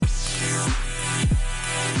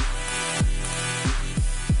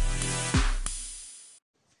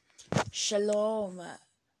Shalom.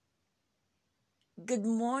 Good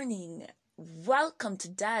morning. Welcome to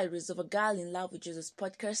Diaries of a Girl in Love with Jesus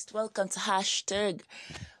podcast. Welcome to hashtag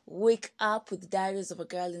Wake Up with Diaries of a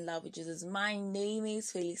Girl in Love with Jesus. My name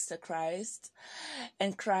is Felista Christ,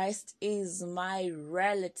 and Christ is my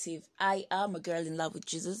relative. I am a girl in love with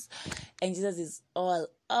Jesus, and Jesus is all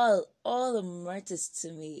that matters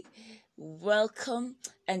to me. Welcome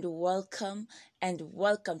and welcome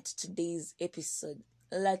to today's episode.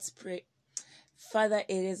 Let's pray. Father,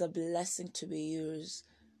 it is a blessing to be used.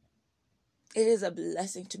 It is a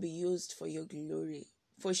blessing to be used for your glory.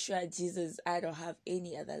 For sure, Jesus, I don't have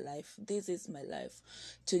any other life. This is my life.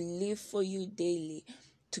 To live for you daily,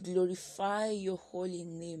 to glorify your holy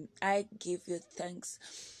name. I give you thanks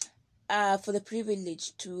for the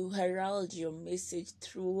privilege to herald your message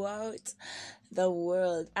throughout the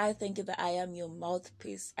world. I thank you that I am your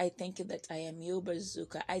mouthpiece. I thank you that I am your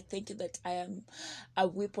bazooka. I thank you that I am a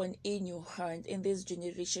weapon in your hand in this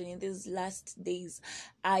generation, in these last days.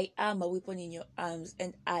 I am a weapon in your arms,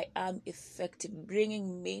 and I am effective,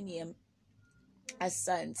 bringing many as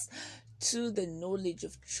sons to the knowledge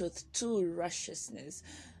of truth, to righteousness.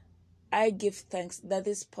 I give thanks that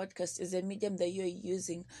this podcast is a medium that you are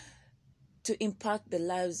using to impact the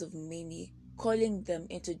lives of many, calling them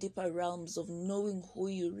into deeper realms of knowing who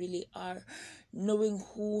you really are, knowing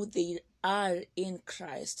who they are in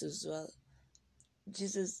Christ as well.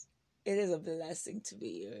 Jesus, it is a blessing to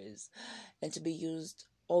be yours and to be used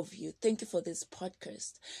of you. Thank you for this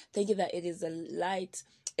podcast. Thank you that it is a light.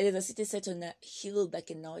 It is a city set on a hill that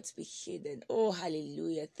cannot be hidden. Oh,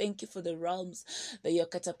 hallelujah. Thank you for the realms that you're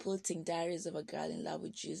catapulting Diaries of a Girl in Love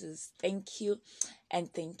with Jesus. Thank you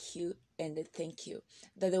and thank you and thank you.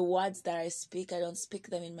 That the words that I speak, I don't speak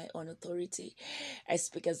them in my own authority. I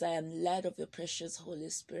speak as I am led of your precious Holy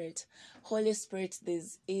Spirit. Holy Spirit,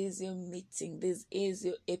 this is your meeting. This is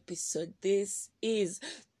your episode. This is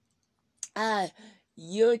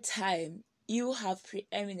your time. You have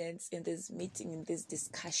preeminence in this meeting, in this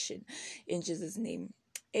discussion, in Jesus' name.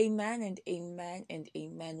 Amen and amen and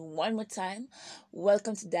amen. One more time,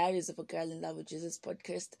 welcome to Diaries of a Girl in Love with Jesus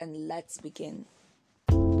podcast, and let's begin.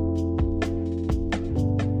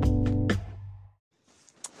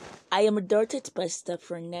 I am a daughter to Pastor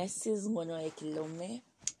Francis Monoekilome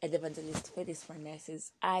and Evangelist Felix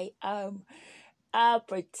Francis. I am a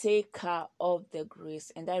partaker of the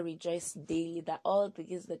grace, and I rejoice daily that all the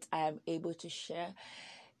gifts that I am able to share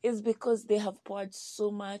is because they have poured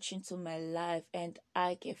so much into my life, and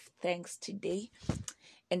I give thanks today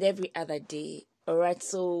and every other day. All right,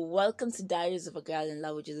 so welcome to Diaries of a Girl in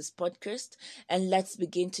Love with Jesus podcast, and let's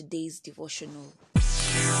begin today's devotional.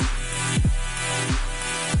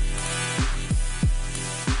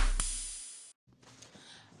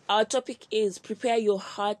 Our topic is prepare your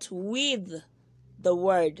heart with the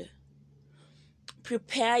word.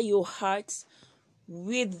 Prepare your heart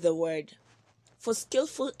with the word. For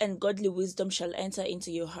skillful and godly wisdom shall enter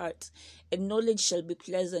into your heart, and knowledge shall be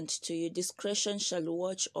pleasant to you. Discretion shall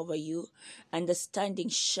watch over you, understanding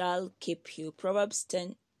shall keep you. Proverbs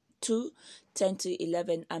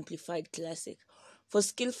 10:10-11 Amplified Classic. For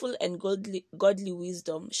skillful and godly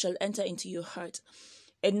wisdom shall enter into your heart,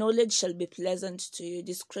 and knowledge shall be pleasant to you.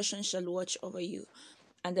 Discretion shall watch over you,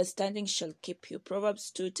 understanding shall keep you.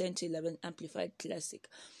 Proverbs 2:10-11 Amplified Classic.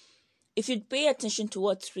 If you'd pay attention to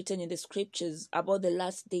what's written in the scriptures about the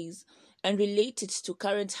last days and relate it to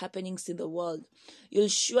current happenings in the world, you'll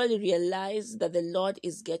surely realize that the Lord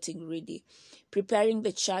is getting ready, preparing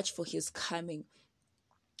the church for his coming.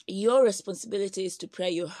 Your responsibility is to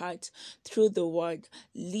pray your heart through the word.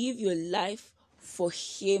 Live your life for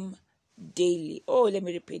him daily. Oh, let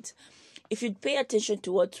me repeat. If you'd pay attention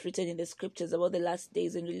to what's written in the scriptures about the last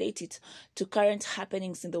days and relate it to current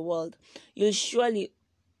happenings in the world, you'll surely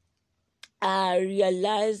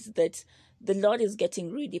realize that the Lord is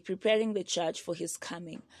getting ready, preparing the church for his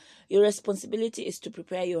coming. Your responsibility is to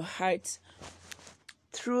prepare your heart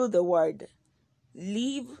through the word.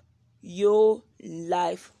 Live your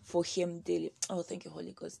life for him daily. Oh, thank you,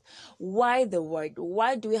 Holy Ghost. Why the word?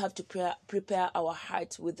 Why do we have to prepare our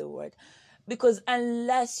heart with the word? Because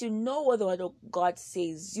unless you know what the word of God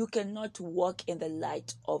says, you cannot walk in the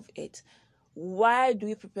light of it. Why do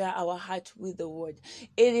we prepare our heart with the word?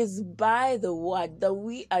 It is by the word that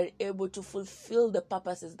we are able to fulfill the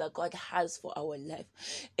purposes that God has for our life.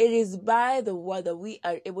 It is by the word that we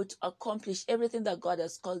are able to accomplish everything that God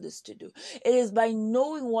has called us to do. It is by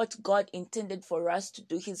knowing what God intended for us to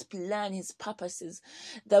do, his plan, his purposes,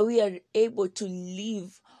 that we are able to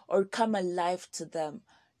live or come alive to them.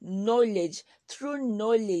 Knowledge, through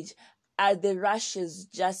knowledge, are the righteous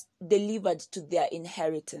just delivered to their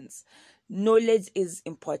inheritance. knowledge is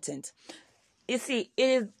important. You see,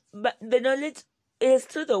 but the knowledge is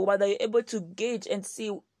through the word that you're able to gauge and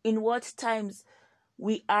see in what times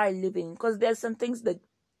we are living, because there's some things that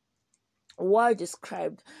were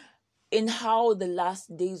described in how the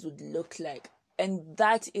last days would look like, and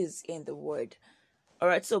that is in the word. All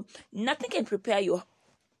right, so nothing can prepare you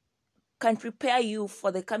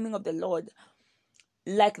for the coming of the Lord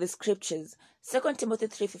like the scriptures. 2 Timothy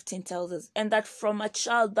 3:15 tells us, and that from a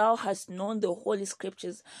child thou hast known the holy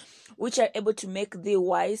scriptures, which are able to make thee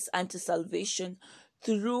wise unto salvation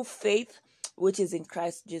through faith which is in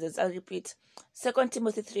Christ Jesus. I'll repeat. 2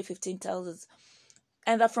 Timothy 3:15 tells us,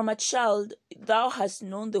 and that from a child thou hast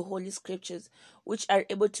known the holy scriptures, which are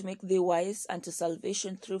able to make thee wise unto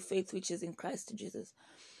salvation through faith which is in Christ Jesus.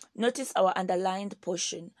 Notice our underlined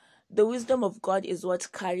portion. The wisdom of God is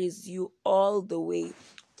what carries you all the way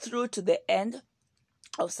through to the end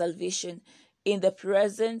of salvation in the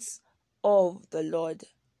presence of the Lord.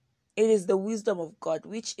 It is the wisdom of God,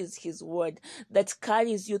 which is his word, that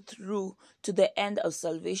carries you through to the end of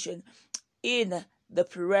salvation in the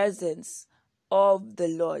presence of the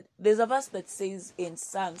Lord. There's a verse that says in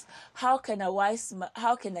Psalms, how can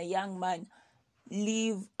a young man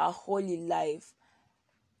live a holy life?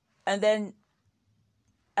 And then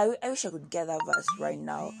I wish I could get that verse right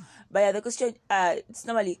now. But yeah, the question it's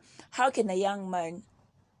normally, how can a young man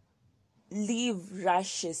live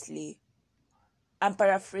righteously? I'm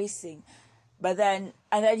paraphrasing. And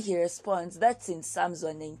then he responds, that's in Psalms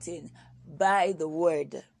 119, by the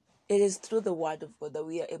word. It is through the word of God that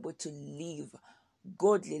we are able to live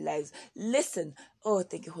godly lives. Listen. Oh,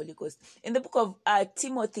 thank you, Holy Ghost. In the book of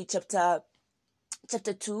Timothy, chapter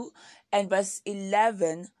 2 and verse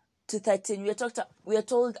 11 to 13, we are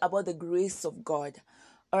told about the grace of God.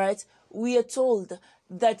 All right, we are told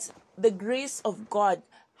that the grace of God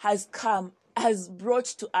has brought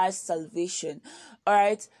to us salvation. All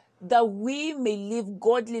right, that we may live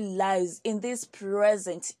godly lives in this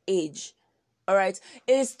present age. All right,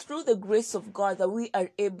 it is through the grace of God that we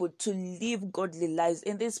are able to live godly lives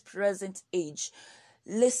in this present age.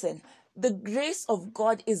 Listen, the grace of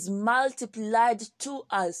God is multiplied to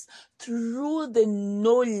us through the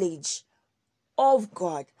knowledge of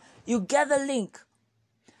God. You get the link?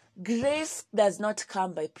 Grace does not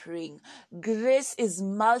come by praying. Grace is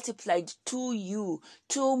multiplied to you,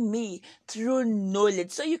 to me, through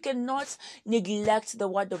knowledge. So you cannot neglect the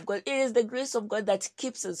word of God. It is the grace of God that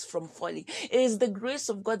keeps us from falling. It is the grace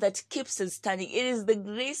of God that keeps us standing. It is the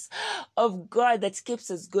grace of God that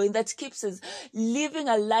keeps us going, that keeps us living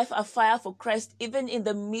a life afire for Christ, even in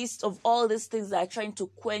the midst of all these things that are trying to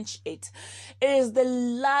quench it. It is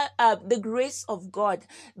the grace of God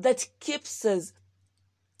that keeps us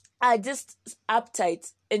just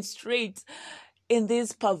uptight and straight in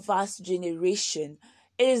this perverse generation.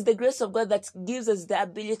 It is the grace of God that gives us the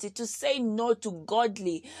ability to say no to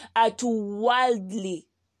to worldly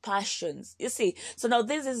passions. You see, so now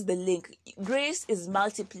this is the link. Grace is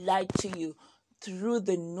multiplied to you through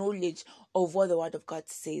the knowledge of what the word of God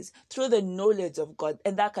says, through the knowledge of God,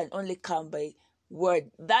 and that can only come by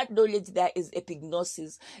word. That knowledge there is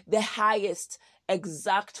epignosis, the highest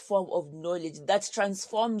exact form of knowledge that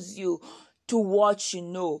transforms you to what you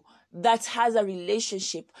know, that has a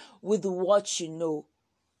relationship with what you know.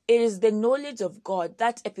 It is the knowledge of God,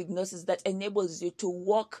 that epignosis, that enables you to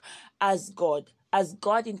walk as God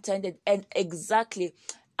intended and exactly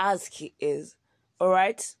as he is. All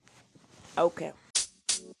right? Okay.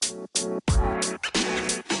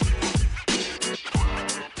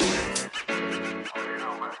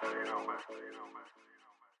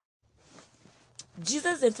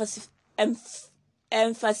 Jesus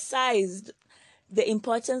emphasized the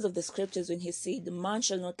importance of the scriptures when he said, man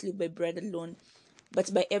shall not live by bread alone,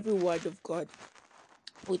 but by every word of God.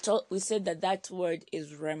 We said that word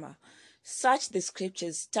is rhema. Search the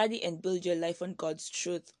scriptures, study and build your life on God's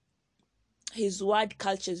truth. His word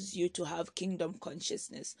cultures you to have kingdom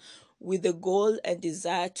consciousness with the goal and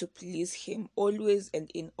desire to please him always and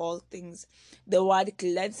in all things. The word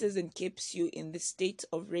cleanses and keeps you in the state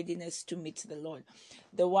of readiness to meet the Lord.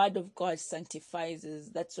 The word of God sanctifies us.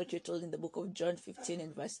 That's what you're told in the book of John 15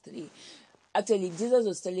 and verse 3. Actually, Jesus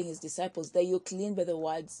was telling his disciples that you're clean by the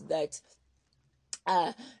words that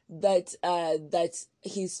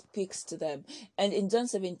he speaks to them. And in John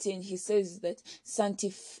 17 he says that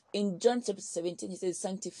sanctify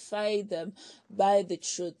them by the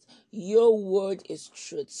truth. Your word is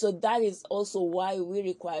truth. So that is also why we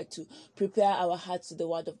require to prepare our hearts to the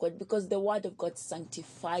word of God, because the word of God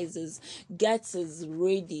sanctifies us, gets us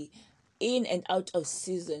ready in and out of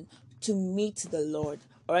season to meet the Lord.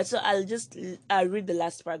 All right, so I'll just read the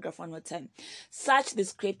last paragraph one more time. Search the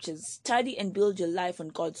scriptures, study and build your life on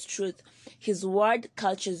God's truth. His word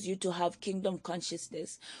cultures you to have kingdom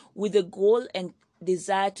consciousness with the goal and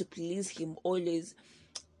desire to please Him always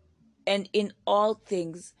and in all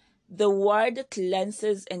things. The word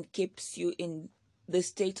cleanses and keeps you in the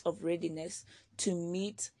state of readiness to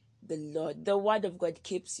meet the Lord. The word of God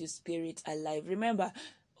keeps your spirit alive. Remember,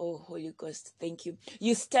 oh, Holy Ghost, thank you.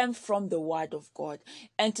 You stem from the word of God.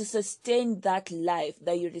 And to sustain that life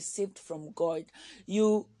that you received from God,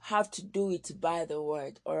 you have to do it by the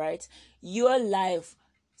word, all right? Your life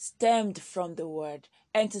stemmed from the word.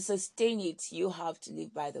 And to sustain it, you have to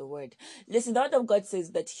live by the word. Listen, the word of God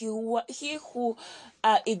says that he who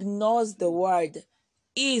ignores the word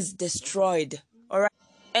is destroyed, all right?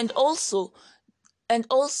 And also,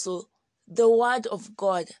 the word of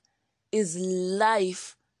God is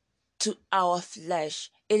life to our flesh.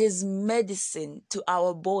 It is medicine to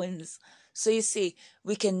our bones. So you see,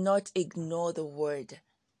 we cannot ignore the word.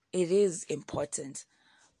 It is important.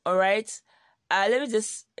 All right? Let me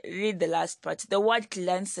just read the last part. The word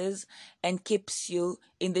cleanses and keeps you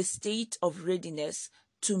in the state of readiness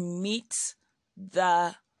to meet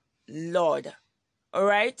the Lord. All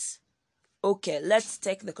right? Okay, let's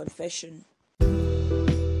take the confession.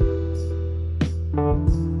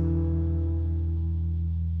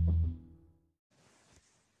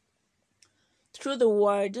 Through the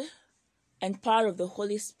word and power of the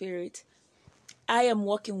Holy Spirit, I am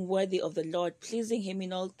walking worthy of the Lord, pleasing Him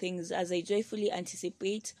in all things as I joyfully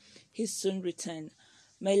anticipate His soon return.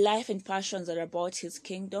 My life and passions are about His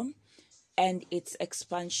kingdom and its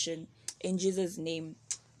expansion. In Jesus' name,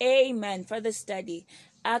 amen. Further study,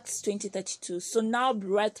 Acts 20:32. So now,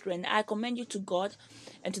 brethren, I commend you to God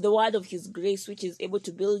and to the word of His grace, which is able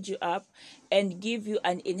to build you up and give you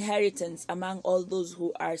an inheritance among all those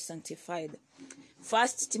who are sanctified. 1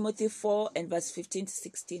 Timothy 4 and verse 15 to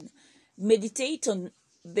 16. Meditate on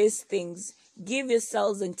these things. Give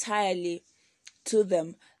yourselves entirely to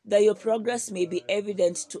them, that your progress may be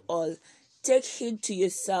evident to all. Take heed to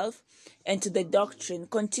yourself and to the doctrine.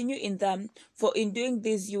 Continue in them, for in doing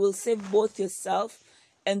this you will save both yourself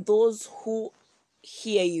and those who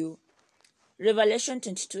hear you. Revelation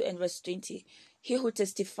 22 and verse 20. He who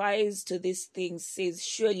testifies to these things says,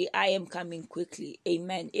 surely I am coming quickly.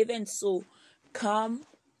 Amen. Even so, come,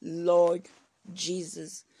 Lord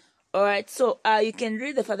Jesus. All right, so you can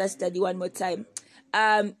read the further study one more time.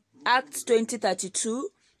 Acts 20:32,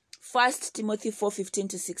 1 Timothy 4:15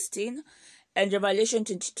 to 16, and Revelation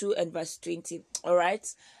 22 and verse 20. All right,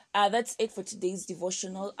 that's it for today's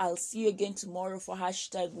devotional. I'll see you again tomorrow for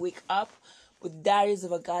 #Wake Up with Diaries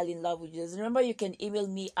of a Girl in Love with Jesus. Remember, you can email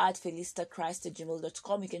me at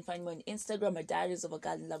felistachrist@gmail.com. You can find me on Instagram at Diaries of a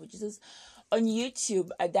Girl in Love with Jesus, on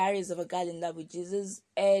YouTube at Diaries of a Girl in Love with Jesus,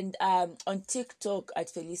 and on TikTok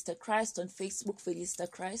at Felista Christ, on Facebook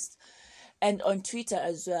Felista Christ, and on Twitter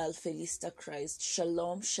as well, Felista Christ.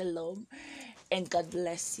 Shalom, shalom, and God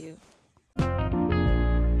bless you.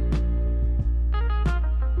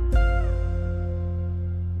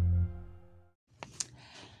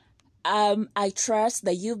 I trust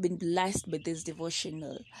that you've been blessed by this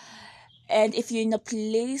devotional. And if you're in a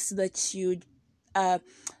place that you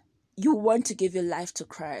want to give your life to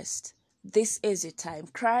Christ, this is your time.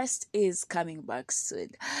 Christ is coming back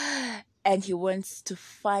soon, and He wants to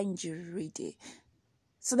find you ready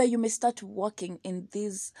so that you may start walking in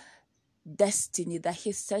this destiny that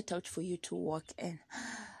He set out for you to walk in.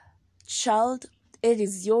 Child, it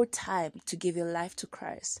is your time to give your life to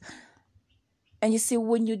Christ. And you see,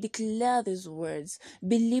 when you declare these words,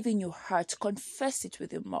 believe in your heart, confess it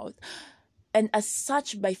with your mouth, and as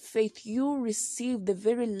such, by faith, you receive the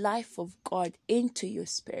very life of God into your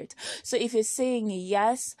spirit. So if you're saying,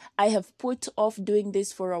 yes, I have put off doing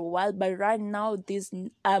this for a while, but right now, this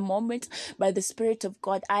moment, by the Spirit of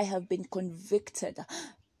God, I have been convicted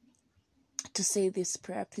to say this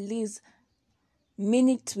prayer. Please mean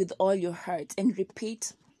it with all your heart and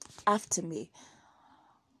repeat after me.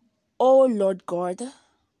 Oh Lord God,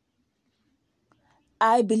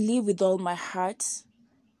 I believe with all my heart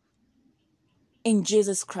in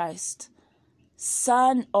Jesus Christ,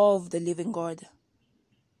 Son of the living God.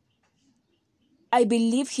 I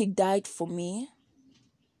believe He died for me,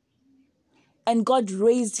 and God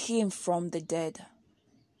raised Him from the dead.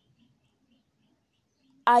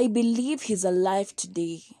 I believe He's alive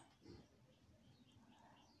today.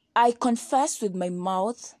 I confess with my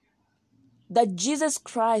mouth that Jesus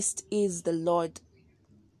Christ is the Lord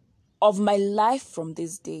of my life from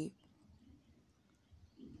this day.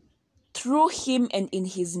 Through Him and in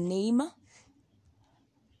His name,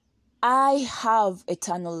 I have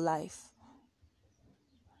eternal life.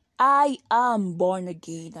 I am born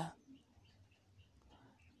again.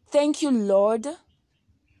 Thank you, Lord,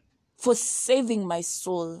 for saving my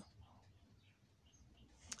soul.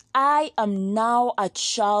 I am now a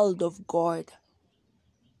child of God.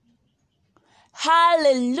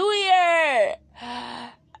 Hallelujah!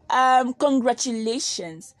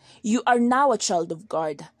 Congratulations. You are now a child of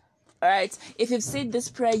God. All right. If you've said this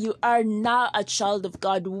prayer, you are now a child of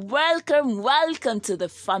God. Welcome to the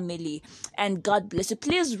family. And God bless you.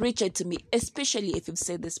 Please reach out to me, especially if you've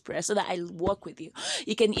said this prayer, so that I'll work with you.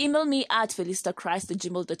 You can email me at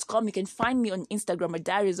felistachrist@gmail.com. You can find me on Instagram at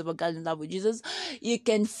Diaries of a Girl in Love with Jesus. You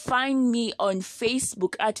can find me on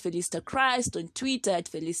Facebook at Felista Christ, on Twitter at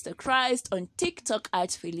Felista Christ, on TikTok at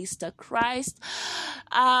Felista Christ.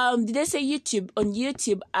 Did I say YouTube? On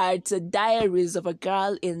YouTube at Diaries of a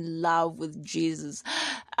Girl in Love with Jesus.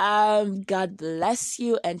 God bless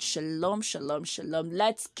you and shalom, shalom, shalom.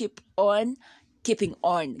 Let's keep on keeping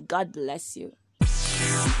on. God bless you.